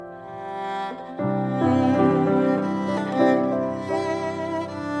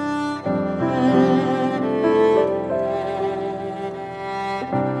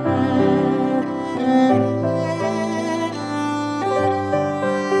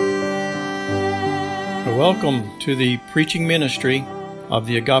Welcome to the preaching ministry of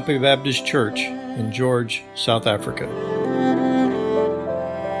the Agape Baptist Church in George, South Africa.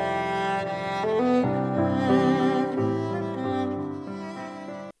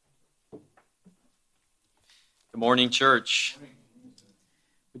 Good morning, church.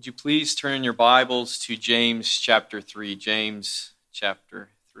 Would you please turn in your Bibles to James chapter 3? James chapter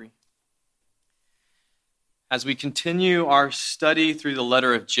 3. As we continue our study through the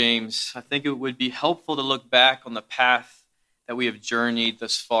letter of James, I think it would be helpful to look back on the path that we have journeyed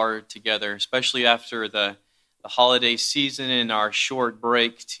thus far together, especially after the holiday season and our short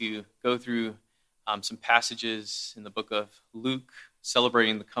break, to go through some passages in the book of Luke,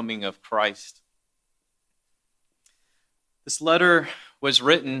 celebrating the coming of Christ. This letter was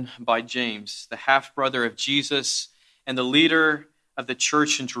written by James, the half-brother of Jesus and the leader of the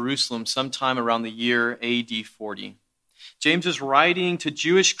church in Jerusalem sometime around the year AD 40. James is writing to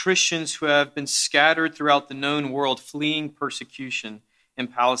Jewish Christians who have been scattered throughout the known world, fleeing persecution in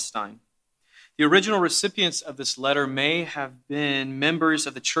Palestine. The original recipients of this letter may have been members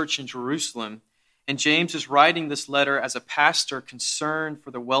of the church in Jerusalem, and James is writing this letter as a pastor concerned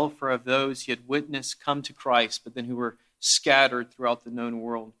for the welfare of those he had witnessed come to Christ, but then who were scattered throughout the known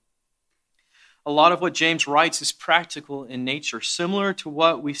world. A lot of what James writes is practical in nature, similar to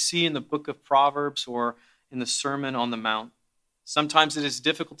what we see in the book of Proverbs or in the Sermon on the Mount. Sometimes it is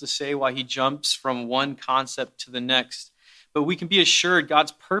difficult to say why he jumps from one concept to the next, but we can be assured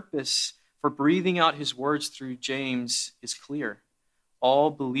God's purpose for breathing out his words through James is clear. All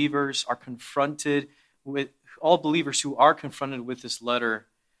believers who are confronted with this letter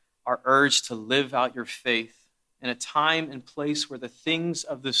are urged to live out your faith in a time and place where the things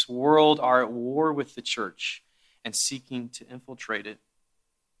of this world are at war with the church and seeking to infiltrate it.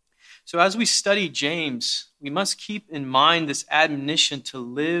 So as we study James, we must keep in mind this admonition to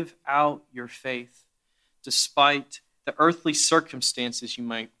live out your faith despite the earthly circumstances you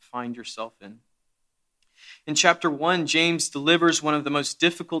might find yourself in. In chapter 1, James delivers one of the most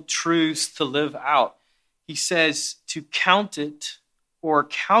difficult truths to live out. He says to count it or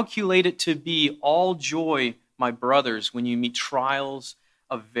calculate it to be all joy, my brothers, when you meet trials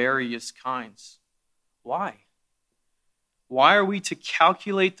of various kinds. Why? Why are we to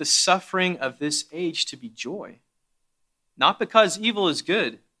calculate the suffering of this age to be joy? Not because evil is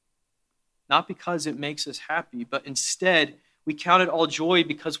good, not because it makes us happy, but instead we count it all joy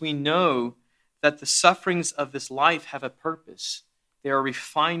because we know that the sufferings of this life have a purpose. They are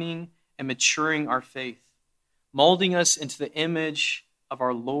refining and maturing our faith, molding us into the image of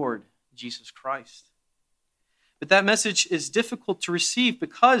our Lord Jesus Christ. But that message is difficult to receive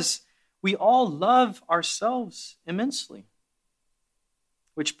because we all love ourselves immensely,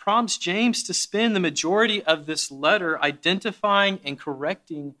 which prompts James to spend the majority of this letter identifying and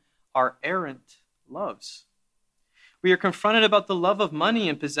correcting our errant loves. We are confronted about the love of money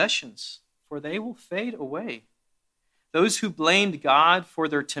and possessions, for they will fade away. Those who blamed God for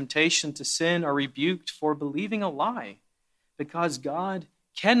their temptation to sin are rebuked for believing a lie, because God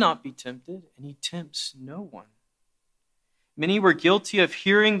cannot be tempted and he tempts no one. Many were guilty of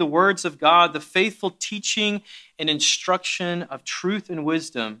hearing the words of God, the faithful teaching and instruction of truth and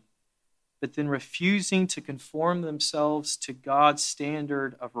wisdom, but then refusing to conform themselves to God's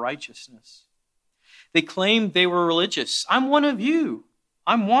standard of righteousness. They claimed they were religious. I'm one of you.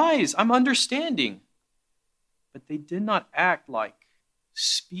 I'm wise. I'm understanding. But they did not act like,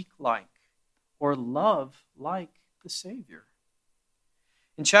 speak like, or love like the Savior.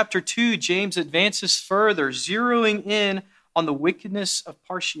 In chapter 2, James advances further, zeroing in on the wickedness of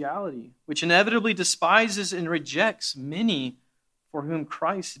partiality, which inevitably despises and rejects many for whom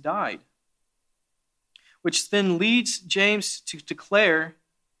Christ died. Which then leads James to declare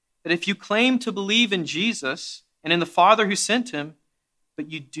that if you claim to believe in Jesus and in the Father who sent him, but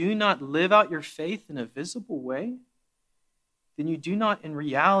you do not live out your faith in a visible way, then you do not in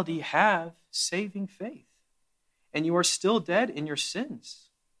reality have saving faith, and you are still dead in your sins.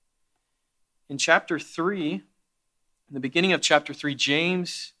 In chapter 3, in the beginning of chapter 3,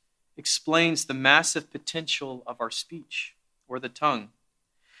 James explains the massive potential of our speech, or the tongue.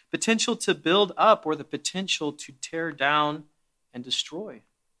 Potential to build up, or the potential to tear down and destroy.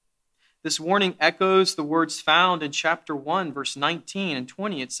 This warning echoes the words found in chapter 1, verse 19 and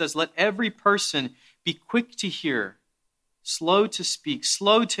 20. It says, "Let every person be quick to hear, slow to speak,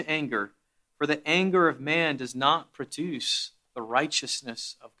 slow to anger, for the anger of man does not produce the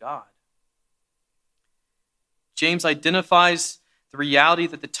righteousness of God." James identifies the reality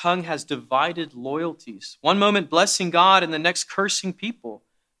that the tongue has divided loyalties. One moment blessing God and the next cursing people,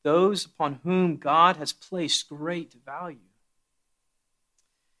 those upon whom God has placed great value.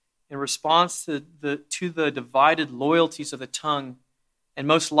 in response to the divided loyalties of the tongue, and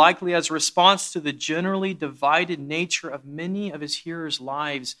most likely as a response to the generally divided nature of many of his hearers'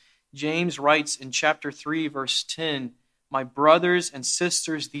 lives, James writes in chapter 3, verse 10, "My brothers and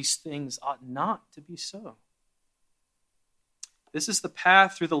sisters, these things ought not to be so." This is the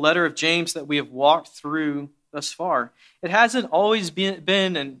path through the letter of James that we have walked through thus far. It hasn't always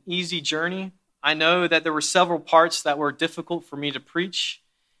been an easy journey. I know that there were several parts that were difficult for me to preach.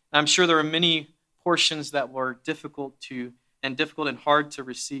 I'm sure there were many portions that were difficult and hard to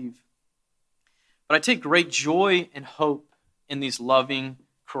receive. But I take great joy and hope in these loving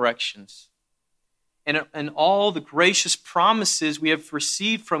corrections and all the gracious promises we have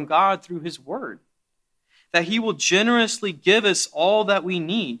received from God through his word, that he will generously give us all that we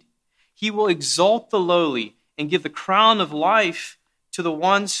need. He will exalt the lowly and give the crown of life to the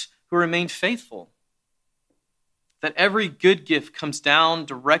ones who remain faithful. That every good gift comes down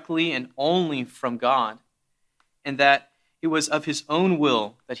directly and only from God, and that it was of his own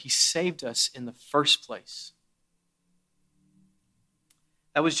will that he saved us in the first place.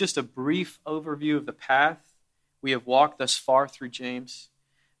 That was just a brief overview of the path we have walked thus far through James.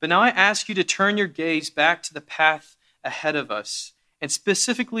 But now I ask you to turn your gaze back to the path ahead of us, and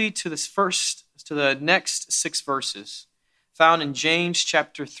specifically to the next 6 verses, found in James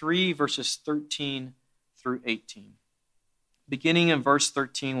chapter 3, verses 13 through 18. Beginning in verse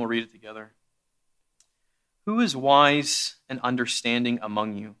 13, we'll read it together. "Who is wise and understanding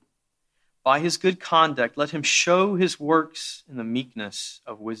among you? By his good conduct, let him show his works in the meekness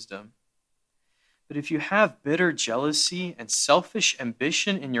of wisdom. But if you have bitter jealousy and selfish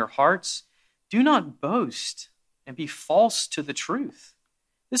ambition in your hearts, do not boast and be false to the truth.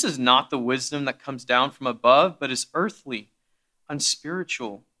 This is not the wisdom that comes down from above, but is earthly,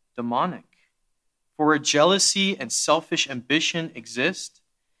 unspiritual, demonic. For where jealousy and selfish ambition exist,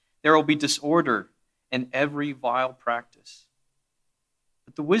 there will be disorder and every vile practice.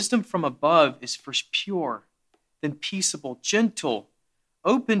 But the wisdom from above is first pure, then peaceable, gentle,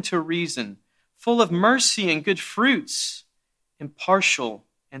 open to reason, full of mercy and good fruits, impartial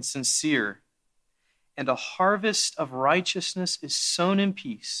and sincere. And a harvest of righteousness is sown in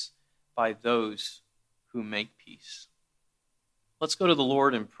peace by those who make peace." Let's go to the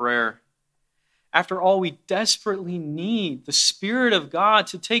Lord in prayer. After all, we desperately need the Spirit of God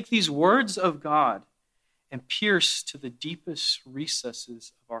to take these words of God and pierce to the deepest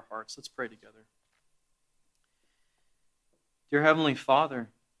recesses of our hearts. Let's pray together. Dear Heavenly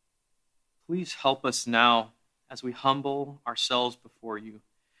Father, please help us now as we humble ourselves before you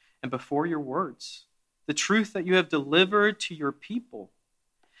and before your words, the truth that you have delivered to your people,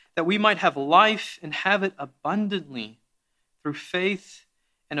 that we might have life and have it abundantly through faith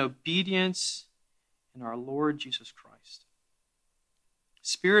and obedience in our Lord Jesus Christ.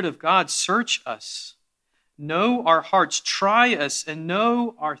 Spirit of God, search us, know our hearts, try us, and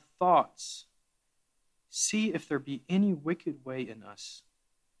know our thoughts. See if there be any wicked way in us,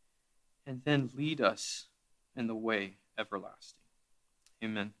 and then lead us in the way everlasting.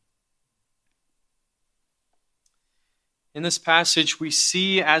 Amen. In this passage, we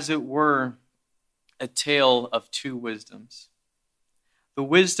see, as it were, a tale of 2 wisdoms. The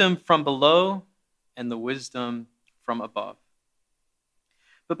wisdom from below and the wisdom from above.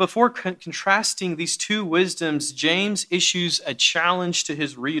 But before contrasting these 2 wisdoms, James issues a challenge to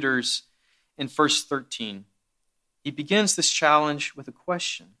his readers in verse 13. He begins this challenge with a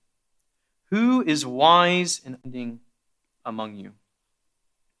question. Who is wise and understanding among you?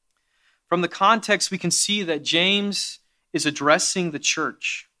 From the context, we can see that James is addressing the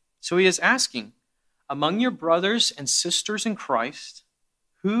church. So he is asking, among your brothers and sisters in Christ,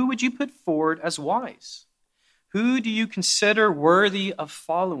 who would you put forward as wise? Who do you consider worthy of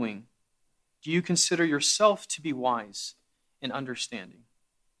following? Do you consider yourself to be wise and understanding?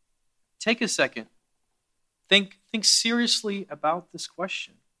 Take a second. Think seriously about this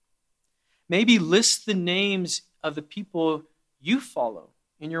question. Maybe list the names of the people you follow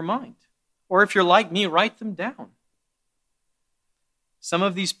in your mind. Or if you're like me, write them down. Some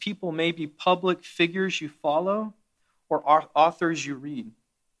of these people may be public figures you follow or authors you read.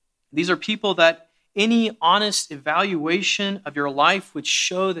 These are people that any honest evaluation of your life would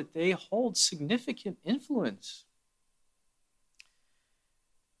show that they hold significant influence.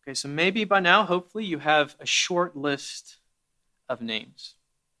 Okay, so maybe by now, hopefully, you have a short list of names.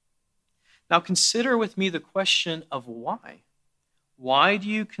 Now consider with me the question of why. Why do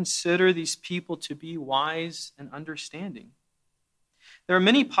you consider these people to be wise and understanding? There are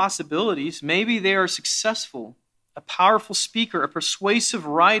many possibilities. Maybe they are successful, a powerful speaker, a persuasive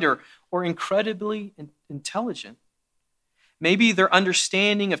writer, or incredibly intelligent. Maybe their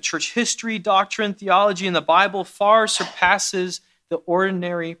understanding of church history, doctrine, theology, and the Bible far surpasses the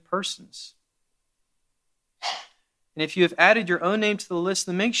ordinary person's. And if you have added your own name to the list,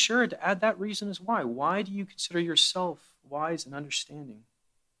 then make sure to add that reason as why. Why do you consider yourself wise and understanding?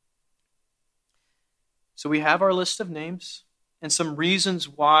 So we have our list of names and some reasons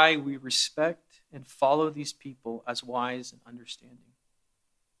why we respect and follow these people as wise and understanding.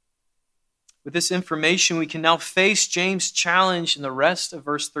 With this information, we can now face James' challenge in the rest of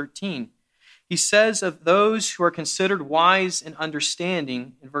verse 13. He says of those who are considered wise and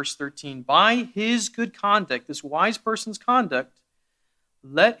understanding, in verse 13, by his good conduct, this wise person's conduct,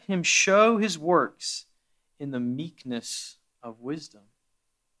 let him show his works in the meekness of wisdom.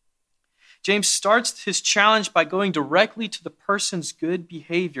 James starts his challenge by going directly to the person's good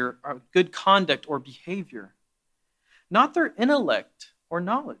behavior, or good conduct or behavior, not their intellect or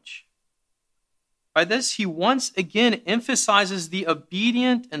knowledge. By this, he once again emphasizes the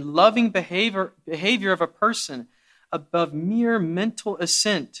obedient and loving behavior of a person above mere mental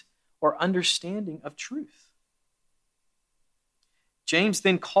assent or understanding of truth. James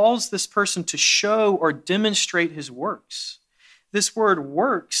then calls this person to show or demonstrate his works. This word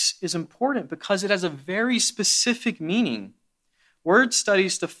works is important because it has a very specific meaning. Word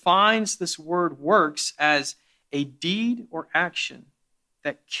Studies defines this word works as a deed or action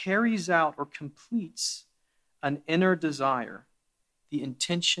that carries out or completes an inner desire, the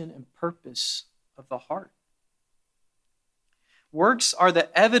intention and purpose of the heart. Works are the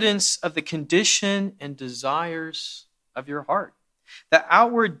evidence of the condition and desires of your heart. The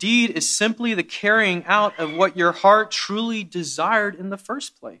outward deed is simply the carrying out of what your heart truly desired in the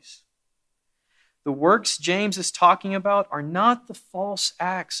first place. The works James is talking about are not the false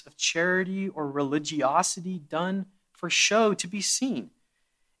acts of charity or religiosity done for show to be seen.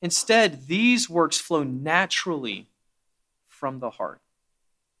 Instead, these works flow naturally from the heart.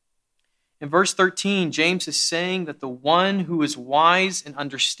 In verse 13, James is saying that the one who is wise and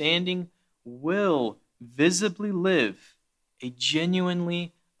understanding will visibly live a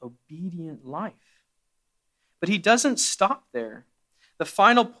genuinely obedient life. But he doesn't stop there. The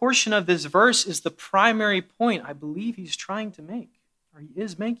final portion of this verse is the primary point I believe he's trying to make, or he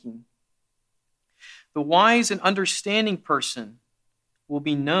is making. The wise and understanding person will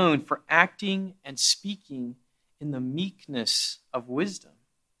be known for acting and speaking in the meekness of wisdom.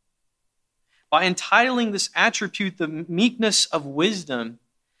 By entitling this attribute the meekness of wisdom,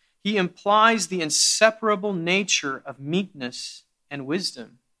 he implies the inseparable nature of meekness and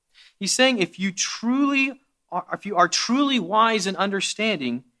wisdom. He's saying if you are truly wise and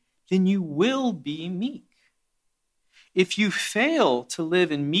understanding, then you will be meek. If you fail to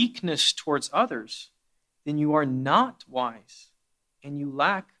live in meekness towards others, then you are not wise and you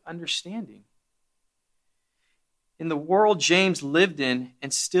lack understanding. In the world James lived in,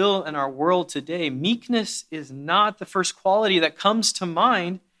 and still in our world today, meekness is not the first quality that comes to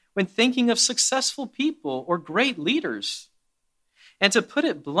mind when thinking of successful people or great leaders. And to put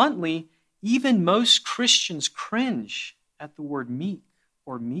it bluntly, even most Christians cringe at the word meek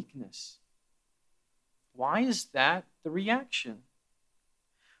or meekness. Why is that the reaction?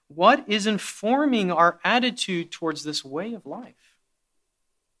 What is informing our attitude towards this way of life?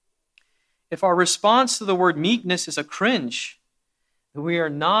 If our response to the word meekness is a cringe, then we are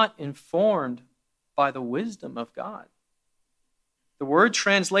not informed by the wisdom of God. The word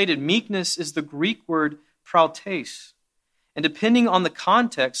translated meekness is the Greek word prautes, and depending on the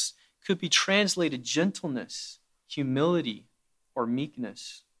context, could be translated gentleness, humility, or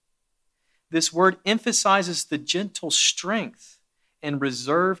meekness. This word emphasizes the gentle strength and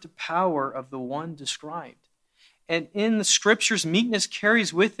reserved power of the one described. And in the scriptures, meekness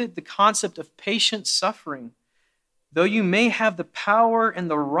carries with it the concept of patient suffering, though you may have the power and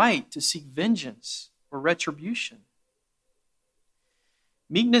the right to seek vengeance or retribution.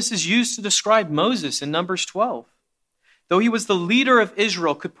 Meekness is used to describe Moses in Numbers 12. Though he was the leader of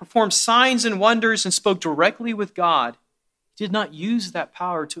Israel, could perform signs and wonders, and spoke directly with God, he did not use that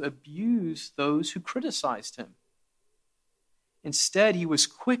power to abuse those who criticized him. Instead, he was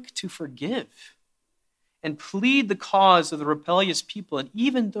quick to forgive and plead the cause of the rebellious people and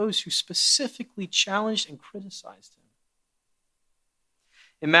even those who specifically challenged and criticized him.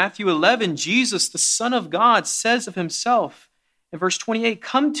 In Matthew 11, Jesus, the Son of God, says of himself in verse 28,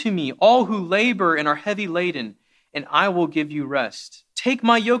 "Come to me, all who labor and are heavy laden, and I will give you rest. Take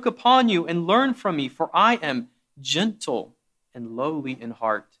my yoke upon you and learn from me, for I am gentle and lowly in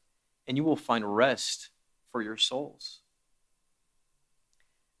heart, and you will find rest for your souls."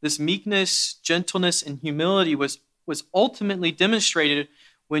 This meekness, gentleness, and humility was ultimately demonstrated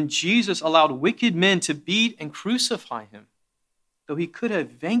when Jesus allowed wicked men to beat and crucify him. though he could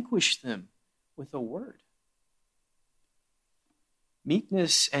have vanquished them with a word.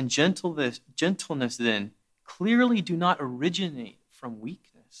 Meekness and gentleness then clearly do not originate from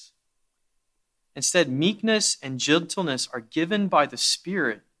weakness. Instead, meekness and gentleness are given by the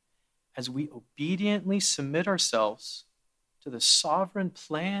Spirit as we obediently submit ourselves to the sovereign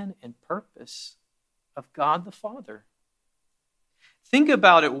plan and purpose of God the Father. Think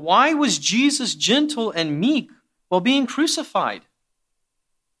about it. Why was Jesus gentle and meek while being crucified?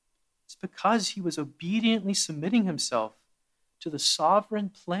 It's because he was obediently submitting himself to the sovereign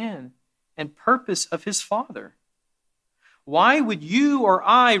plan and purpose of his Father. Why would you or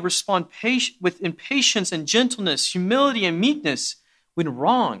I respond with impatience and gentleness, humility and meekness when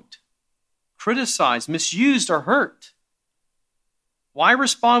wronged, criticized, misused, or hurt? Why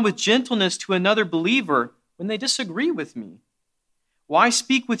respond with gentleness to another believer when they disagree with me? Why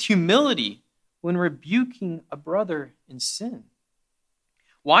speak with humility when rebuking a brother in sin?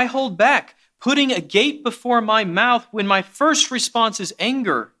 Why hold back, putting a gate before my mouth when my first response is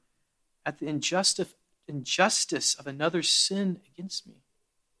anger at the injustice of another's sin against me?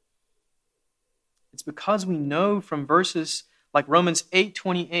 It's because we know from verses like Romans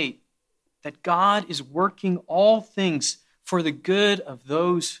 8:28 that God is working all things for the good of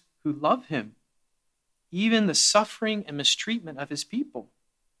those who love him, even the suffering and mistreatment of his people.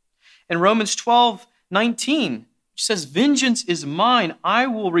 In Romans 12:19, which says, "Vengeance is mine, I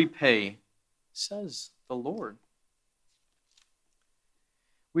will repay," says the Lord.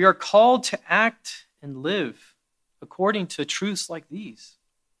 We are called to act and live according to truths like these,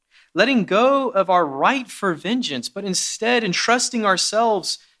 letting go of our right for vengeance, but instead entrusting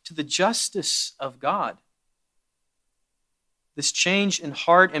ourselves to the justice of God. This change in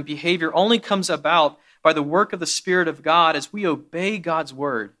heart and behavior only comes about by the work of the Spirit of God as we obey God's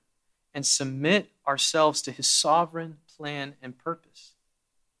word and submit ourselves to his sovereign plan and purpose.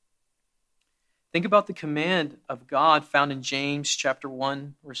 Think about the command of God found in James chapter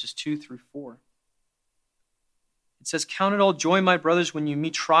 1, verses 2 through 4. It says, "Count it all joy, my brothers, when you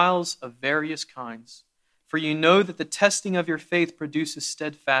meet trials of various kinds. For you know that the testing of your faith produces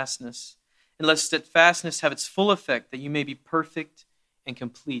steadfastness. And let steadfastness have its full effect, that you may be perfect and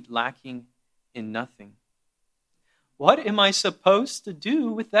complete, lacking in nothing." What am I supposed to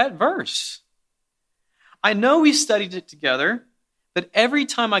do with that verse? I know we studied it together, but every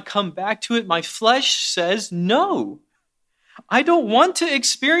time I come back to it, my flesh says no. I don't want to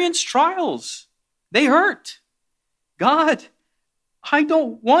experience trials. They hurt. God, I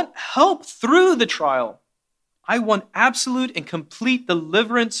don't want help through the trial. I want absolute and complete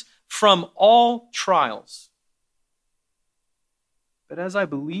deliverance from all trials. But as I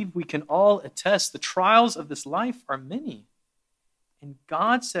believe we can all attest, the trials of this life are many. And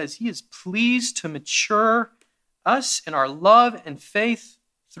God says he is pleased to mature us in our love and faith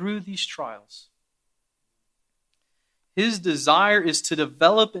through these trials. His desire is to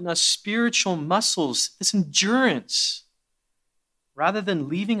develop in us spiritual muscles, this endurance, rather than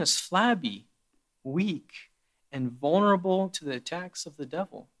leaving us flabby, weak, and vulnerable to the attacks of the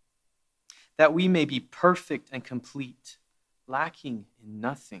devil, that we may be perfect and complete, lacking in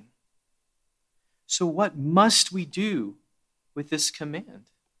nothing. So what must we do with this command?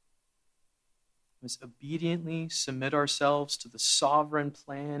 We must obediently submit ourselves to the sovereign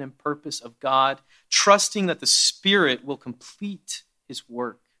plan and purpose of God, trusting that the Spirit will complete his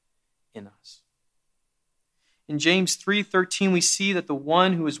work in us. In James 3:13, we see that the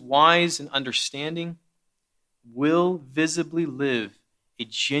one who is wise and understanding will visibly live a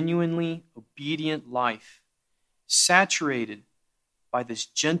genuinely obedient life, saturated by this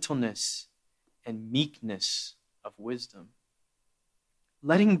gentleness and meekness of wisdom.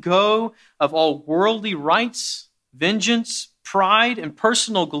 Letting go of all worldly rights, vengeance, pride, and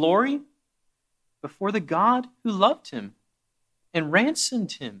personal glory before the God who loved him and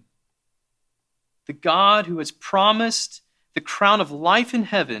ransomed him. The God who has promised the crown of life in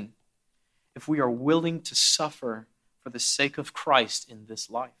heaven if we are willing to suffer for the sake of Christ in this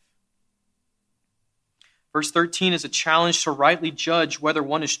life. Verse 13 is a challenge to rightly judge whether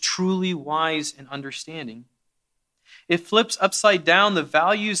one is truly wise and understanding. It flips upside down the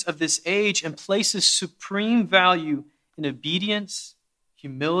values of this age and places supreme value in obedience,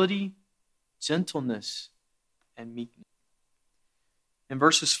 humility, gentleness, and meekness. In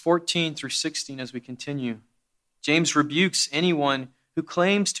verses 14 through 16, as we continue, James rebukes anyone who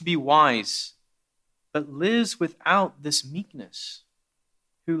claims to be wise, but lives without this meekness,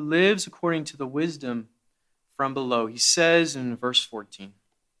 who lives according to the wisdom from below. He says in verse 14,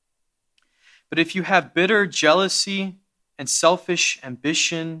 "But if you have bitter jealousy and selfish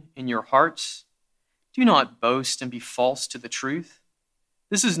ambition in your hearts, Do not boast and be false to the truth.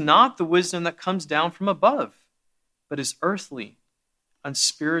 This is not the wisdom that comes down from above, but is earthly,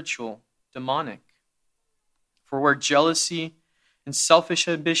 unspiritual, demonic. For where jealousy and selfish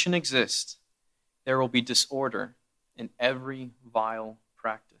ambition exist, there will be disorder in every vile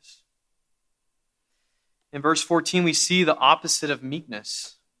practice. In verse 14, we see the opposite of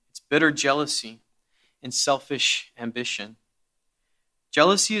meekness. It's bitter jealousy and selfish ambition.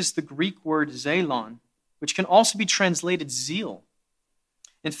 Jealousy is the Greek word zelon, which can also be translated zeal.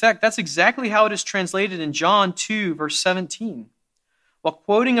 In fact, that's exactly how it is translated in John 2, verse 17. While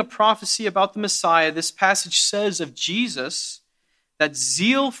quoting a prophecy about the Messiah, this passage says of Jesus that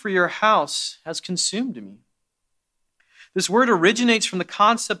zeal for your house has consumed me. This word originates from the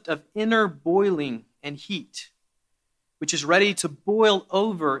concept of inner boiling and heat, which is ready to boil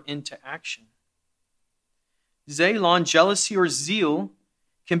over into action. Zelon, jealousy or zeal,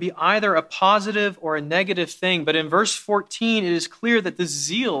 can be either a positive or a negative thing, but in verse 14 it is clear that this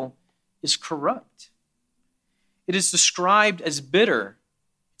zeal is corrupt. It is described as bitter.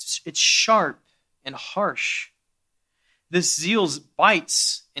 It's sharp and harsh. This zeal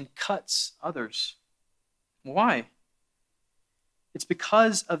bites and cuts others. Why? It's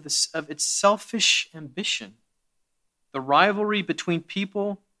because of its selfish ambition, the rivalry between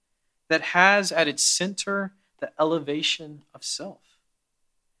people that has at its center the elevation of self.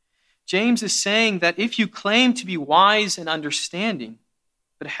 James is saying that if you claim to be wise and understanding,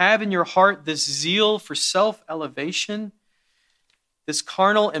 but have in your heart this zeal for self-elevation, this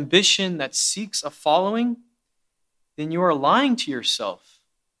carnal ambition that seeks a following, then you are lying to yourself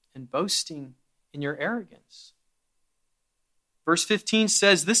and boasting in your arrogance. Verse 15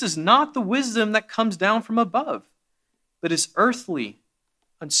 says, "This is not the wisdom that comes down from above, but is earthly,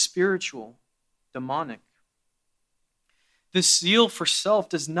 unspiritual, demonic." This zeal for self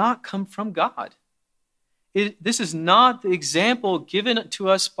does not come from God. This is not the example given to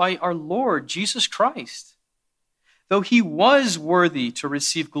us by our Lord Jesus Christ. Though he was worthy to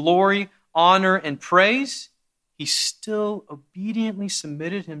receive glory, honor, and praise, he still obediently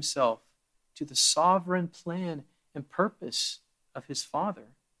submitted himself to the sovereign plan and purpose of his Father.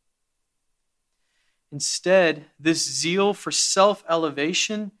 Instead, this zeal for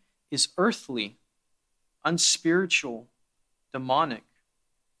self-elevation is earthly, unspiritual, demonic.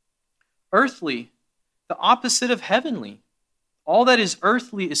 Earthly, the opposite of heavenly. All that is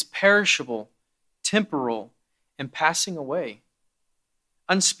earthly is perishable, temporal, and passing away.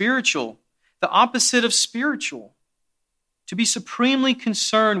 Unspiritual, the opposite of spiritual. To be supremely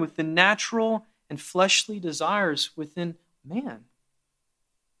concerned with the natural and fleshly desires within man.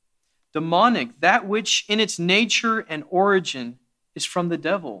 Demonic, that which in its nature and origin is from the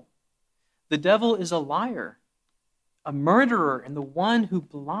devil. The devil is a liar, a murderer, and the one who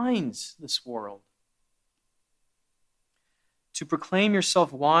blinds this world. To proclaim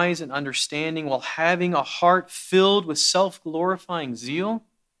yourself wise and understanding while having a heart filled with self-glorifying zeal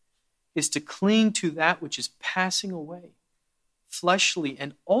is to cling to that which is passing away, fleshly,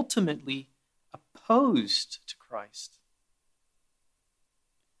 and ultimately opposed to Christ.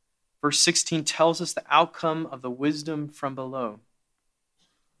 Verse 16 tells us the outcome of the wisdom from below.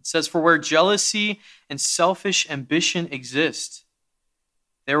 It says, "For where jealousy and selfish ambition exist,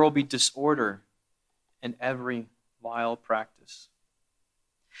 there will be disorder and every vile practice."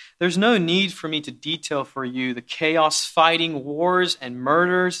 There's no need for me to detail for you the chaos, fighting, wars, and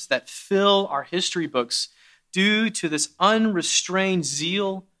murders that fill our history books due to this unrestrained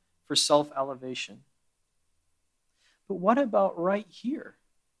zeal for self-elevation. But what about right here,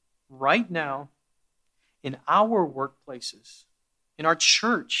 right now, in our workplaces, in our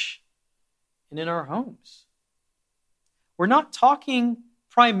church, and in our homes? We're not talking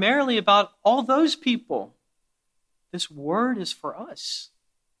primarily about all those people. This word is for us.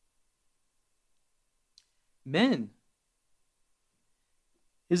 Men,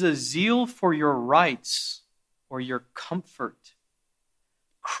 is a zeal for your rights or your comfort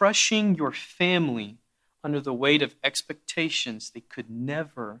crushing your family under the weight of expectations they could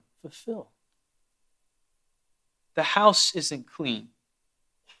never fulfill? The house isn't clean.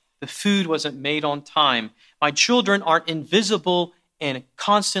 The food wasn't made on time. My children aren't invisible and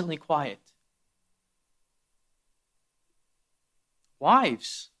constantly quiet.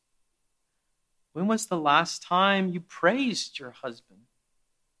 Wives, when was the last time you praised your husband?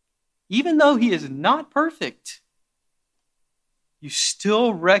 Even though he is not perfect, you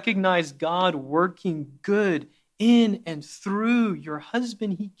still recognize God working good in and through your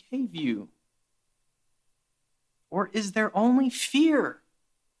husband he gave you. Or is there only fear?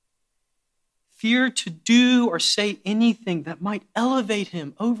 Fear to do or say anything that might elevate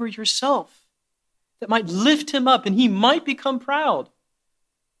him over yourself, that might lift him up and he might become proud.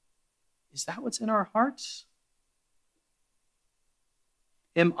 Is that what's in our hearts?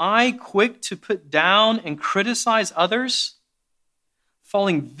 Am I quick to put down and criticize others,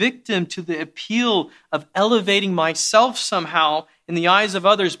 falling victim to the appeal of elevating myself somehow in the eyes of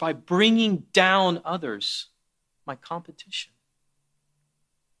others by bringing down others, my competition?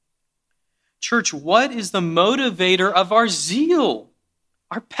 Church, what is the motivator of our zeal,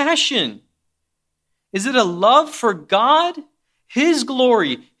 our passion? Is it a love for God, His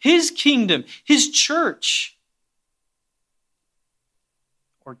glory, His kingdom, His church?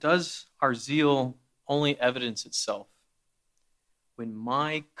 Or does our zeal only evidence itself when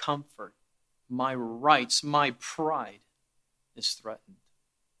my comfort, my rights, my pride is threatened?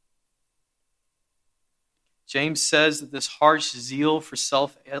 James says that this harsh zeal for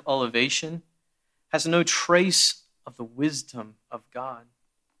self-elevation has no trace of the wisdom of God.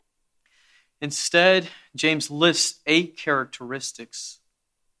 Instead, James lists 8 characteristics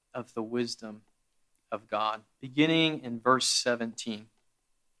of the wisdom of God, beginning in verse 17.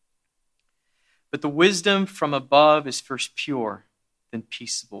 But the wisdom from above is first pure, then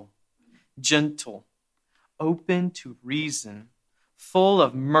peaceable, gentle, open to reason, full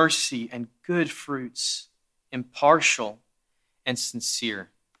of mercy and good fruits, impartial and sincere.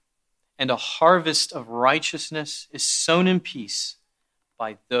 And a harvest of righteousness is sown in peace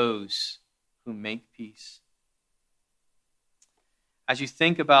by those who make peace. As you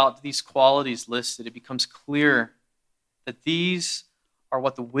think about these qualities listed, it becomes clear that these are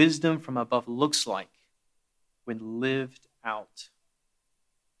what the wisdom from above looks like when lived out.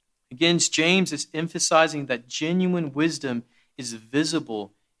 Again, James is emphasizing that genuine wisdom is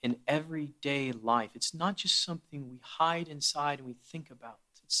visible in everyday life. It's not just something we hide inside and we think about.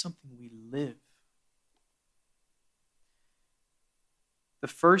 It's something we live. The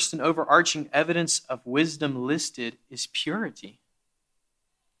first and overarching evidence of wisdom listed is purity.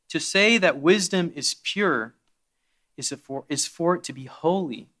 To say that wisdom is pure is for it to be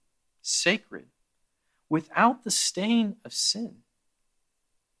holy, sacred, without the stain of sin.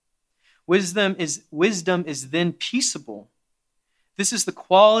 Wisdom is then peaceable. This is the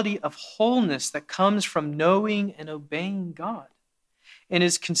quality of wholeness that comes from knowing and obeying God, and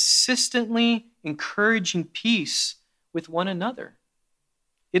is consistently encouraging peace with one another.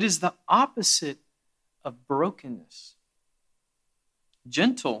 It is the opposite of brokenness.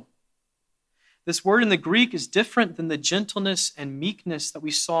 Gentle. This word in the Greek is different than the gentleness and meekness that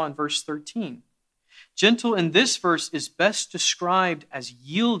we saw in verse 13. Gentle in this verse is best described as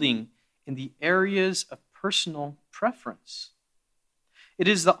yielding in the areas of personal preference. It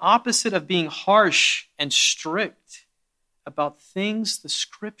is the opposite of being harsh and strict about things the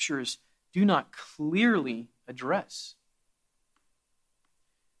Scriptures do not clearly address.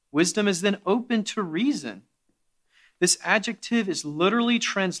 Wisdom is then open to reason. This adjective is literally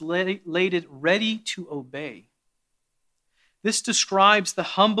translated ready to obey. This describes the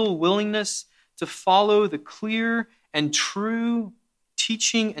humble willingness to follow the clear and true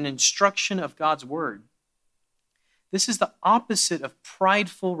teaching and instruction of God's word. This is the opposite of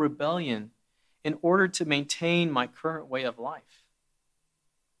prideful rebellion in order to maintain my current way of life.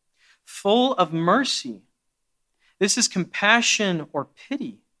 Full of mercy. This is compassion or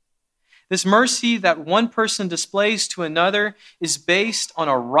pity. This mercy that one person displays to another is based on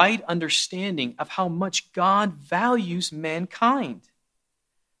a right understanding of how much God values mankind,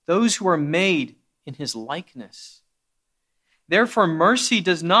 those who are made in His likeness. Therefore, mercy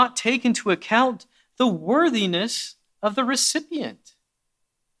does not take into account the worthiness of the recipient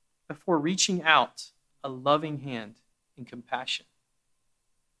before reaching out a loving hand in compassion.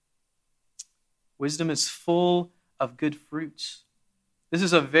 Wisdom is full of good fruits. This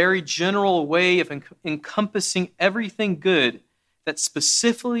is a very general way of encompassing everything good that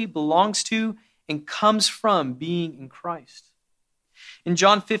specifically belongs to and comes from being in Christ. In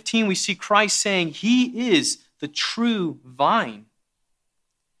John 15, we see Christ saying He is the true vine.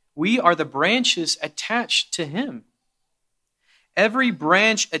 We are the branches attached to Him. Every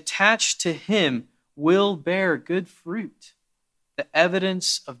branch attached to Him will bear good fruit, the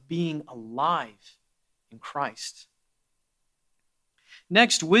evidence of being alive in Christ.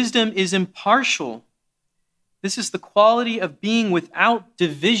 Next, wisdom is impartial. This is the quality of being without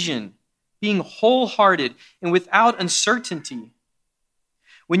division, being wholehearted and without uncertainty.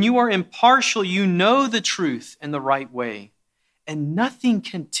 When you are impartial, you know the truth and the right way, and nothing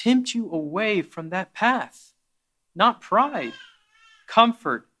can tempt you away from that path. Not pride,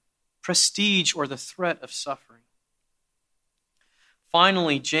 comfort, prestige, or the threat of suffering.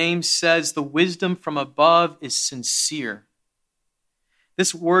 Finally, James says the wisdom from above is sincere.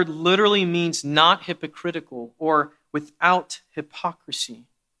 This word literally means not hypocritical or without hypocrisy.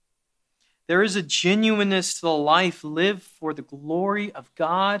 There is a genuineness to the life lived for the glory of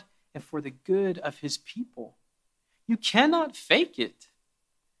God and for the good of his people. You cannot fake it.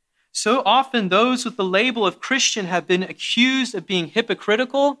 So often those with the label of Christian have been accused of being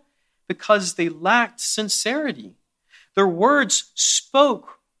hypocritical because they lacked sincerity. Their words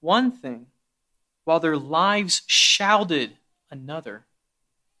spoke one thing, while their lives shouted another.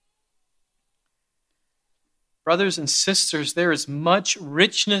 Brothers and sisters, there is much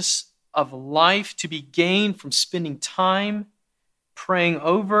richness of life to be gained from spending time praying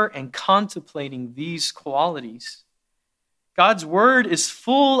over and contemplating these qualities. God's word is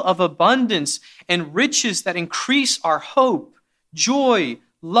full of abundance and riches that increase our hope, joy,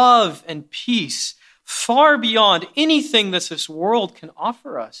 love, and peace, far beyond anything that this world can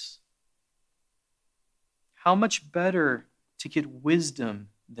offer us. How much better to get wisdom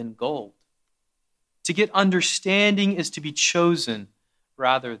than gold? To get understanding is to be chosen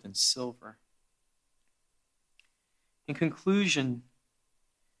rather than silver. In conclusion,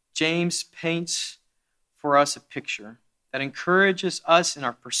 James paints for us a picture that encourages us in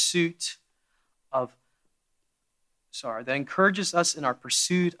our pursuit of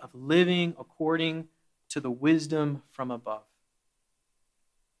living according to the wisdom from above.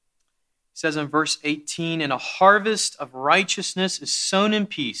 He says in verse 18, "And a harvest of righteousness is sown in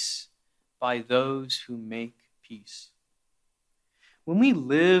peace by those who make peace." When we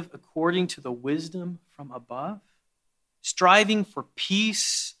live according to the wisdom from above, striving for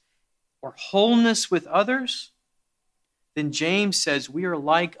peace or wholeness with others, then James says we are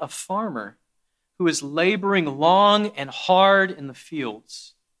like a farmer who is laboring long and hard in the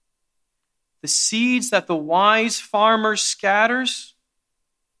fields. The seeds that the wise farmer scatters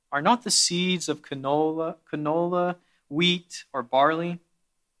are not the seeds of canola, wheat, or barley.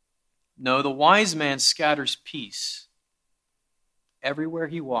 No, the wise man scatters peace everywhere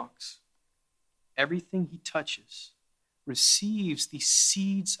he walks. Everything he touches receives these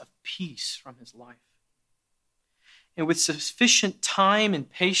seeds of peace from his life. And with sufficient time and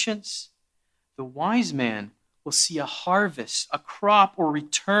patience, the wise man will see a harvest, a crop or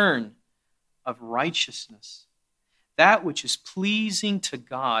return of righteousness, that which is pleasing to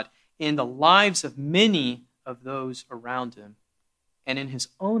God in the lives of many of those around him and in his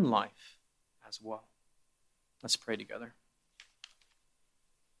own life as well. Let's pray together.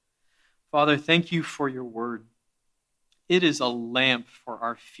 Father, thank you for your word. It is a lamp for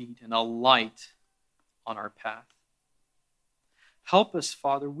our feet and a light on our path. Help us,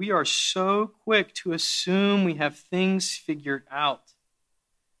 Father. We are so quick to assume we have things figured out,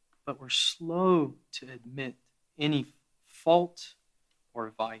 but we're slow to admit any fault or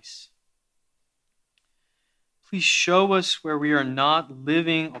vice. Please show us where we are not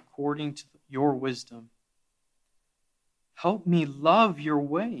living according to your wisdom. Help me love your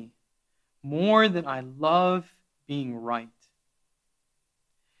way more than I love being right.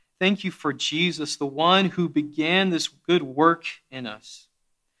 Thank you for Jesus, the one who began this good work in us,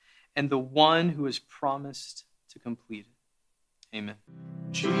 and the one who has promised to complete it. Amen.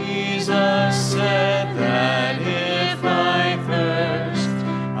 Jesus said that if I thirst,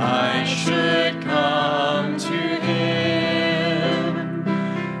 I should come to him.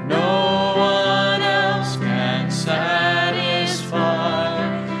 No one else can satisfy.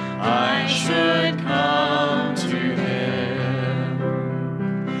 I should come to him.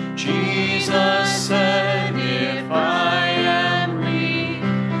 Jesus said, if I am weak,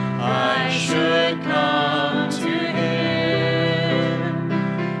 I should come to him.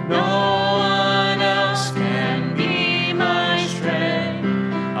 No one else can be my strength.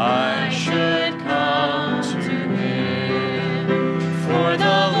 I should come to him. For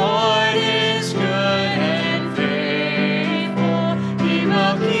the Lord is good and faithful. He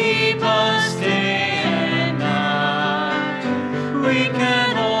will keep us day and night. We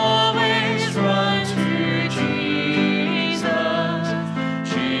can always run to Jesus,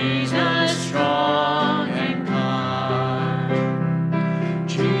 Jesus strong and kind.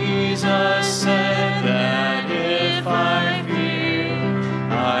 Jesus said that if I fear,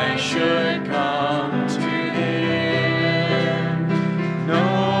 I should come to him. No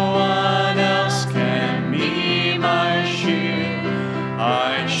one else can be my shield.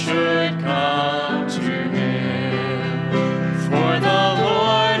 I should come